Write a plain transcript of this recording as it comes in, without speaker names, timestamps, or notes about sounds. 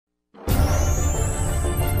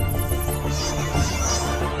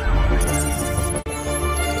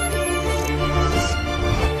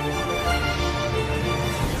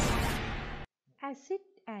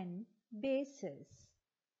and bases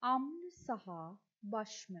amla saha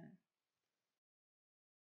bashma.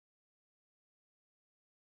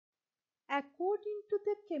 According to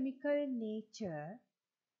the chemical nature,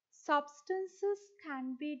 substances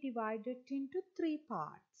can be divided into three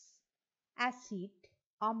parts: acid,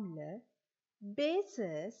 amla,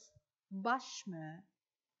 bases, bashma,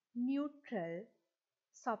 neutral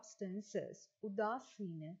substances,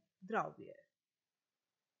 udasina dravya.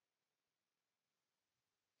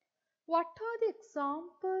 What are the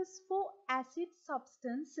examples for acid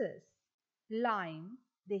substances? Lime,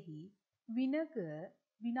 dehi, vinegar,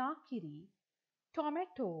 vinakiri,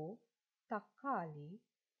 tomato, takkali,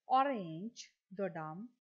 orange, dodam,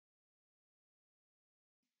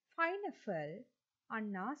 pineapple,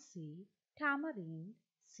 anasi, tamarind,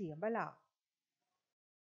 siyabala.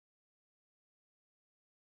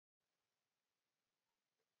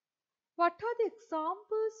 What are the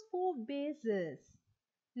examples for bases?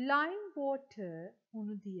 Lime water,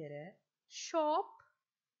 unudiyara, soap,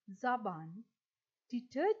 zaban,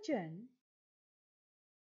 detergent,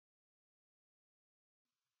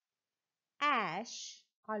 ash,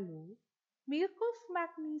 alu, milk of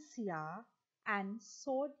magnesia, and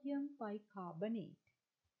sodium bicarbonate.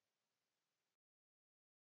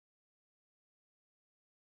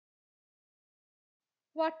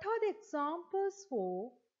 What are the examples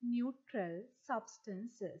for neutral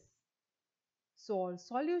substances? Salt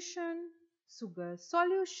solution, sugar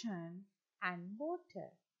solution, and water.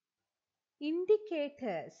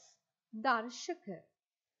 Indicators, darshaka.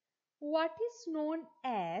 What is known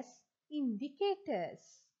as indicators?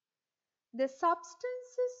 The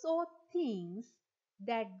substances or things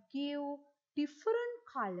that give different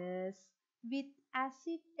colors with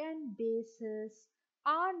acid and bases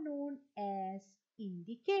are known as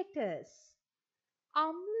indicators.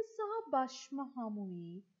 අම්ල සහ භෂ්ම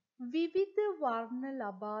හමුවේ විවිධ වර්ණ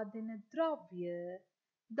ලබා දෙන ද්‍රව්‍ය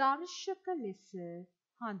දර්ශක ලෙස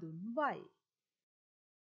හඳුන්වයි.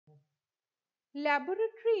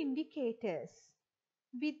 Laboratory indicators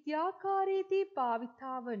විද්‍යාකාරයේදී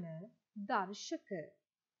භාවිතා වන දර්ශක.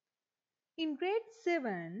 In grade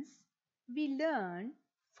 7s, we learn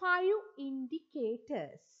 5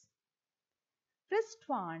 indicators. First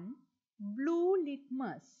one, blue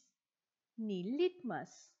litmus, nil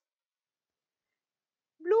litmus.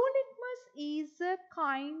 Blue litmus is a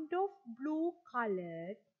kind of blue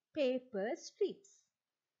colored paper strips.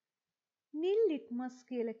 Nil litmus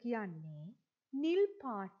කියලා කියන්නේ නිල්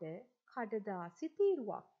පාට කඩදාසි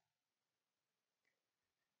තීරුවක්.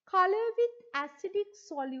 Color with acidic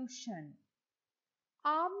solution.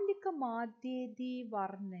 ආම්ලික මාධ්‍යයේදී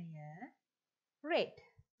වර්ණය red,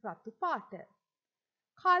 රතු පාට.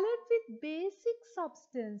 Colored with basic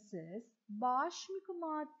substances. භාෂ්මික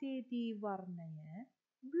මාධ්‍යයේදී වර්ණය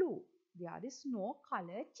blue. There is no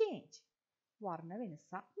color change. වර්ණ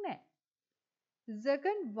වෙනසක් නැහැ.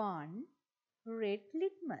 Second one, red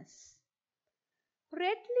litmus.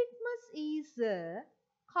 Red litmus is a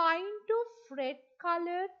kind of red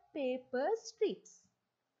colored paper strips.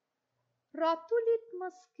 රතු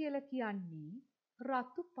ලිට්මස් කියලා කියන්නේ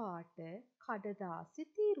රතු පාට කඩදාසි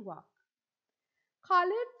තීරුවක්.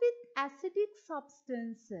 Colored with acidic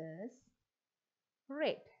substances,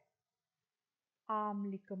 red.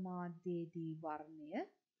 ආම්ලික මාධ්‍යයේදී වර්ණය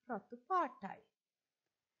රතු පාටයි.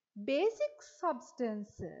 Basic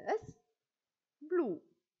substances, blue.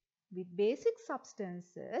 With basic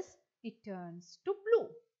substances, it turns to blue.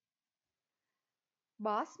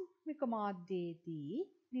 භාෂ්මික මාධ්‍යයේදී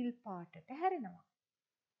නිල් පාටට හැරෙනවා.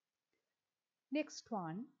 Next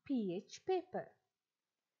one, pH paper.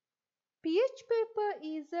 pH paper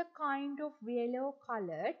is a kind of yellow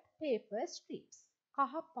colored paper strips.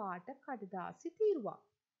 කහ පාට කඩදාසි තීරුවක්.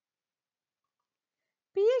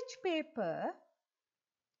 pH paper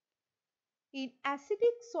in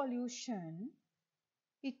acidic solution,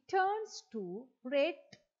 it turns to red,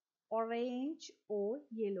 orange or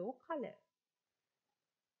yellow color.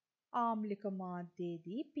 ආම්ලික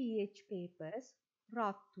මාධ්‍යයේදී pH papers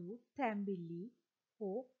රතු, තැඹිලි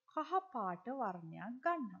හෝ කහ පාට වර්ණයක්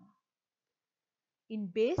ගන්නවා.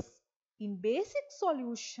 In basic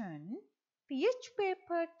solution, pH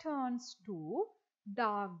paper turns to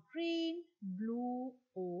dark green, blue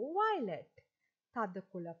or violet. තද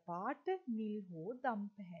කොළ පාට, නිල් හෝ දම්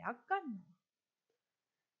පැහැයක් ගන්නවා.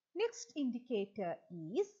 Next indicator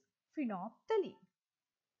is phenolphthalein.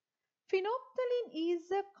 Phenolphthalein is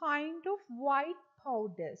a kind of white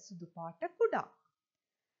powder, සුදු පාට කුඩක්.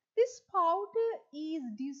 This powder is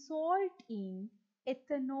dissolved in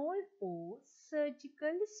ethanol or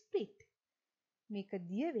surgical sprit. මේක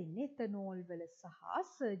දිය වෙන්නේ ethanol වල සහ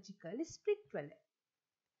surgical sprit වල.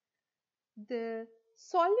 The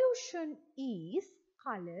Solution is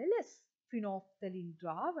colorless. Phenolphthalein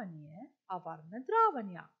dravaniya avarna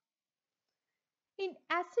dravaniya. In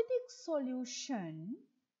acidic solution,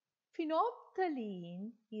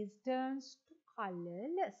 phenolphthalein is turns to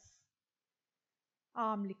colorless.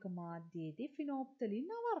 ආම්ලික මාධ්‍යයේදී phenolphthalein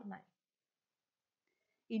අවර්ණයි.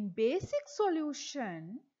 In basic solution,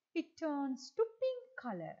 it turns to pink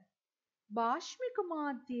color. භාෂ්මික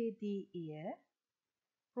මාධ්‍යයේදී එය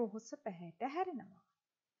රෝස පැහැයට හැරෙනවා.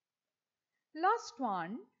 Last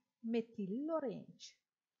one, methyl orange.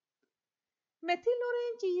 Methyl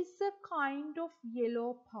orange is a kind of yellow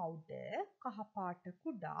powder, කහපාට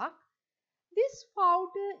කුඩක්. This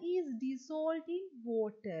powder is dissolved in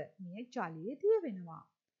water. මේ ජලයේ දියවෙනවා.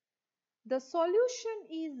 The solution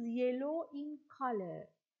is yellow in color.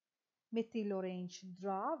 Methyl orange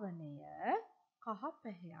ද්‍රාවණය කහ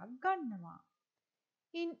පැහැයක් ගන්නවා.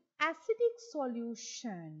 In acidic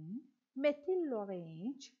solution, methyl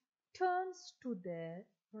orange turns to the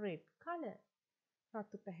red color.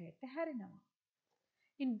 රතු පැහැයට හැරෙනවා.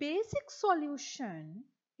 In basic solution,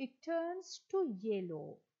 it turns to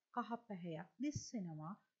yellow. කහ පැහැයක්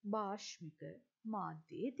දිස්වෙනවා භාෂ්මික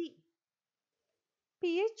මාධ්‍යයේදී.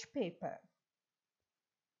 pH paper.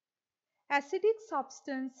 Acidic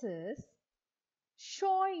substances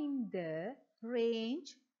show in the range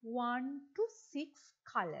 1 to 6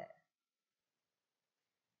 color.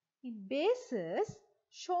 In bases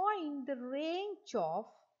show in the range of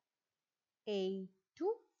 8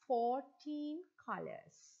 to 14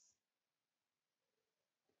 colors.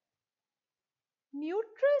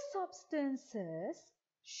 Neutral substances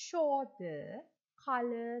show the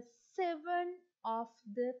color 7 of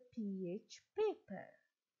the pH paper.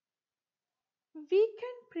 We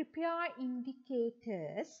can prepare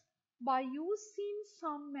indicators by using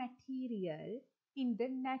some material in the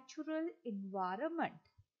natural environment.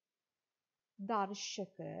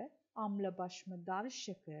 දර්ශක, අම්ල භෂ්ම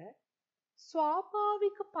දර්ශක,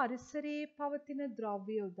 ස්වාභාවික පරිසරයේ පවතින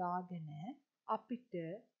ද්‍රව්‍ය යොදාගෙන අපිට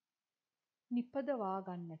නිපදවා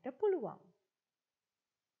ගන්නට පුළුවන්.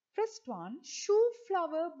 First one, shoe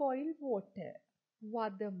flower boil water.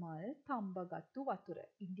 වදමල් තඹගත්තු වතුර.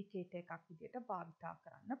 Indicator එකක් විදිහට භාවිතා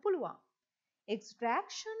කරන්න පුළුවන්.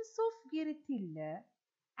 Extractions of ගිරිතිල්ල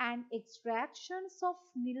and extractions of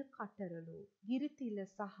නිල් කටරළු. ගිරිතිල්ල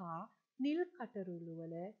සහ නිල් කටරළු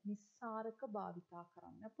වල නිස්සාරක භාවිතා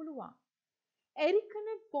කරන්න පුළුවන්.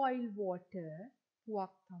 Ericanate boil water.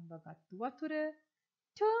 පුවක් තඹගත්තු වතුර.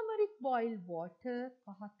 Turmeric boil water.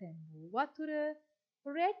 කහ තැඹූ වතුර.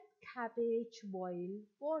 Red cabbage boil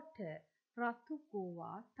water. රතු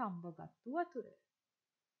ගෝවා තඹගත්තු වතුර.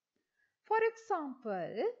 For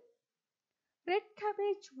example, red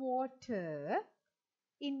cabbage water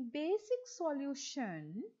in basic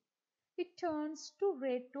solution, it turns to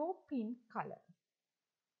red or pink color.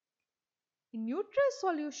 In neutral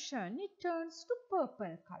solution, it turns to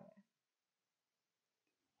purple color.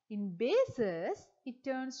 In bases, it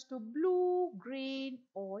turns to blue, green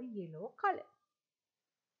or yellow color.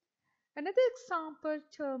 Another example,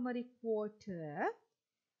 turmeric water.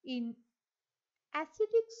 In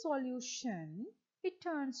acidic solution, it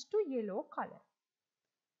turns to yellow color.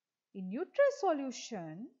 In neutral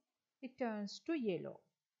solution, it turns to yellow.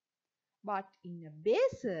 But in the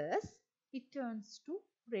bases, it turns to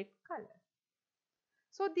red color.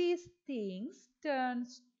 So these things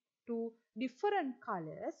turns to different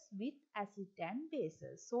colors with acid and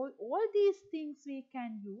bases. So all these things we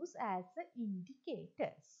can use as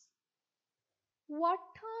indicators. What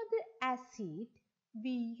are the acids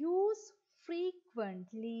we use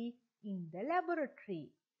frequently in the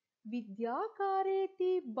laboratory? විද්‍යාගාරයේදී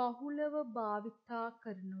බහුලව භාවිතා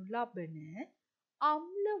කරනු ලබන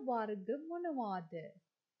අම්ල වර්ග මොනවාද?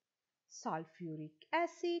 Sulfuric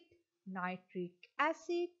acid, nitric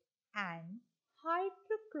acid and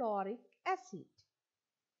hydrochloric acid.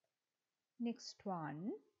 Next one.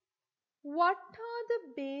 What are the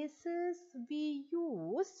bases we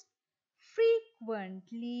use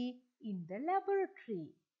frequently in the laboratory?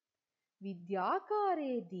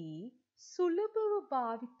 විද්‍යාගාරයේදී සුලභව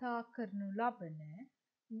භාවිතා කරනු ලබන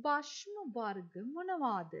භෂ්ම වර්ග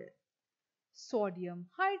මොනවාද? Sodium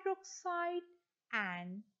hydroxide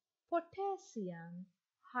and potassium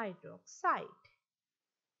hydroxide.